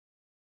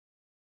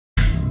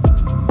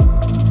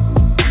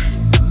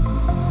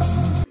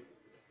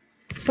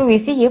So we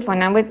see here for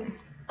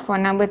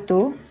number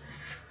 2.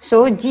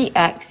 So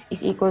gx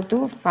is equal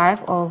to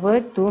 5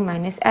 over 2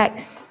 minus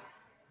x.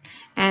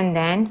 And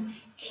then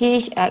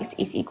hx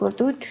is equal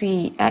to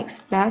 3x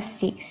plus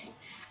 6.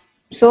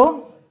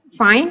 So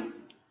find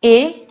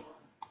a,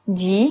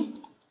 g,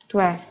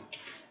 12.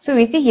 So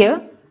we see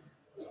here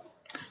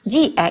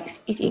gx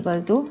is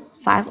equal to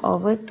 5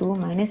 over 2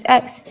 minus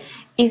x.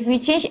 If we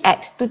change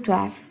x to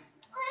 12,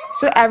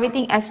 so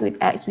everything else with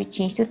x we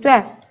change to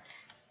 12.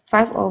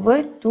 5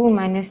 over 2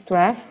 minus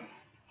 12,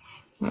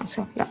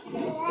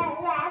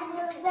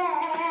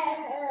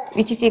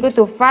 which is equal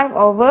to 5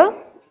 over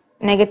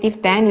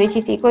negative 10, which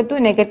is equal to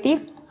negative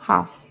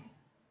half.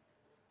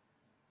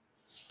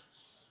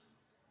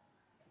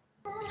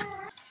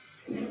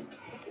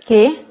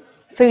 Okay,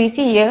 so we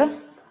see here,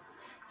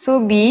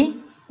 so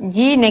B,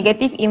 G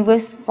negative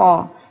inverse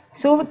 4.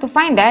 So to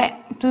find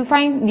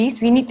this,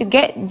 we need to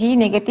get G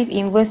negative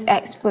inverse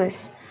X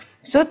first.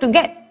 So to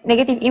get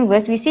negative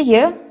inverse, we see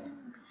here,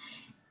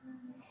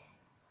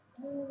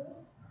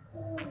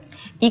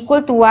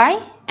 equal to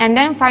Y, and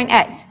then find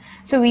X.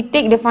 So we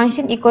take the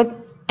function equal,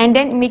 and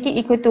then make it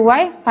equal to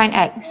Y, find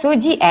X. So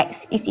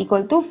Gx is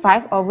equal to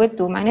 5 over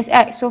 2 minus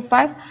X. So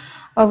 5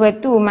 over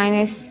 2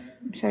 minus,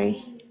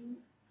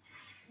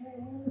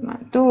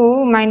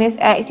 2 minus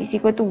x is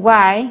equal to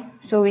y.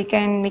 So we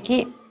can make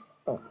it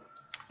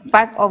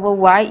 5 over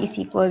y is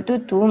equal to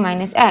 2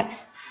 minus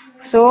x.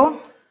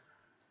 So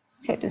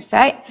set to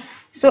side.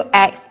 So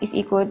x is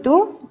equal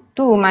to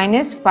 2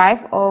 minus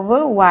 5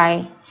 over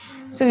y.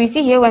 So we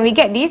see here when we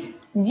get this,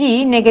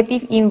 g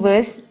negative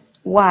inverse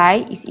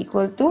y is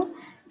equal to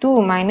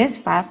 2 minus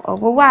 5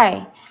 over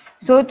y.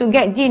 So to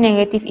get g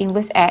negative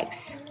inverse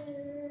x,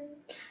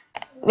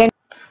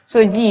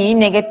 g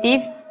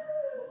negative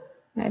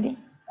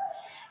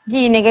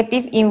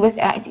inverse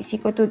x is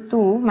equal to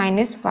 2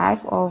 minus 5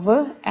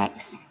 over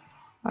x.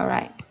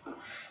 Alright.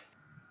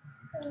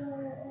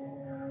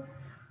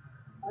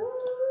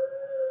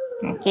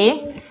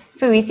 Okay.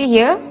 So we see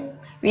here,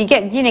 we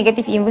get g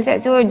negative inverse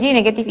x. So g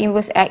negative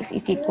inverse x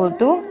is equal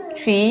to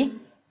 3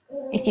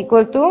 is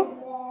equal to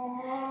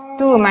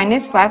 2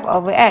 minus 5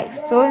 over x.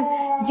 So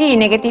g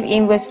negative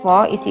inverse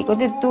 4 is equal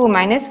to 2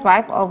 minus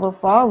 5 over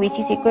 4, which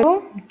is equal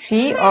to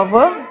 3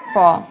 over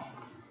 4.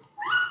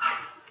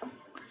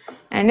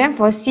 And then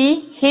for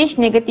C, h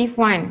negative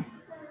 1.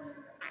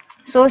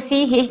 So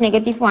C, h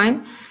negative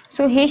 1.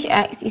 So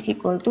hx is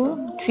equal to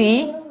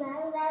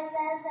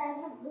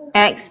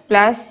 3x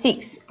plus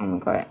 6. Oh my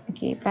god.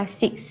 Okay, plus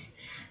 6.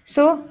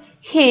 So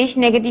h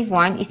negative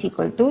 1 is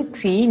equal to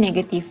 3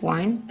 negative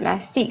 1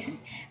 plus 6,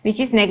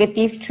 which is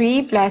negative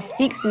 3 plus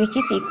 6, which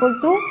is equal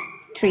to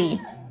 3.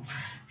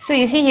 So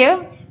you see here,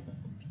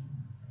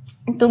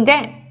 to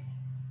get,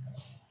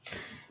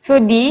 so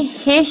the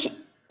h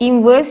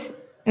inverse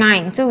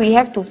 9. So we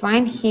have to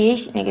find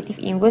h negative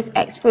inverse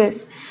x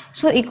first.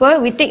 So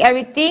equal, we take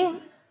everything,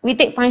 we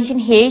take function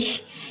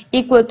h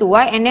equal to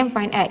y and then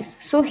find x.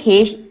 So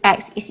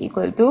hx is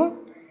equal to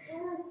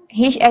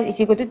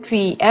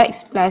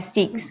 3x plus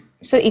 6.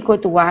 So equal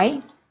to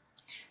y.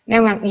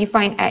 Then when we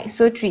find x,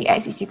 so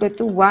 3x is equal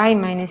to y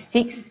minus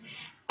 6.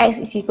 X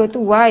is equal to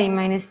y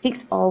minus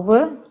 6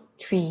 over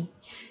 3.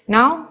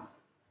 Now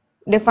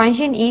the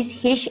function is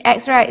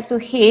hx, right? So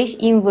h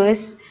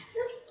inverse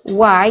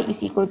y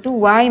is equal to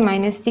y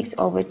minus 6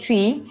 over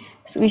 3,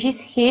 so which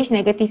is h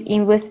negative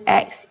inverse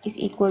x is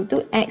equal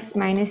to x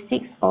minus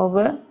 6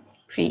 over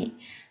 3.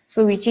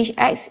 So we change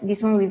x,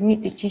 this one we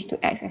need to change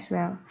to x as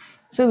well.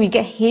 So we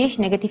get h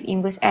negative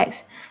inverse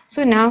x.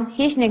 So now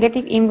h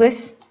negative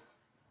inverse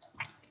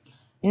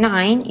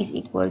 9 is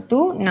equal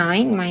to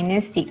 9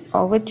 minus 6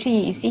 over 3.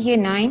 You see here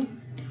 9,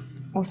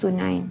 also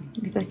 9,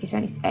 because this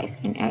one is x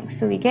and x.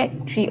 So we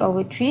get 3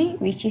 over 3,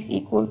 which is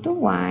equal to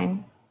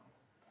 1.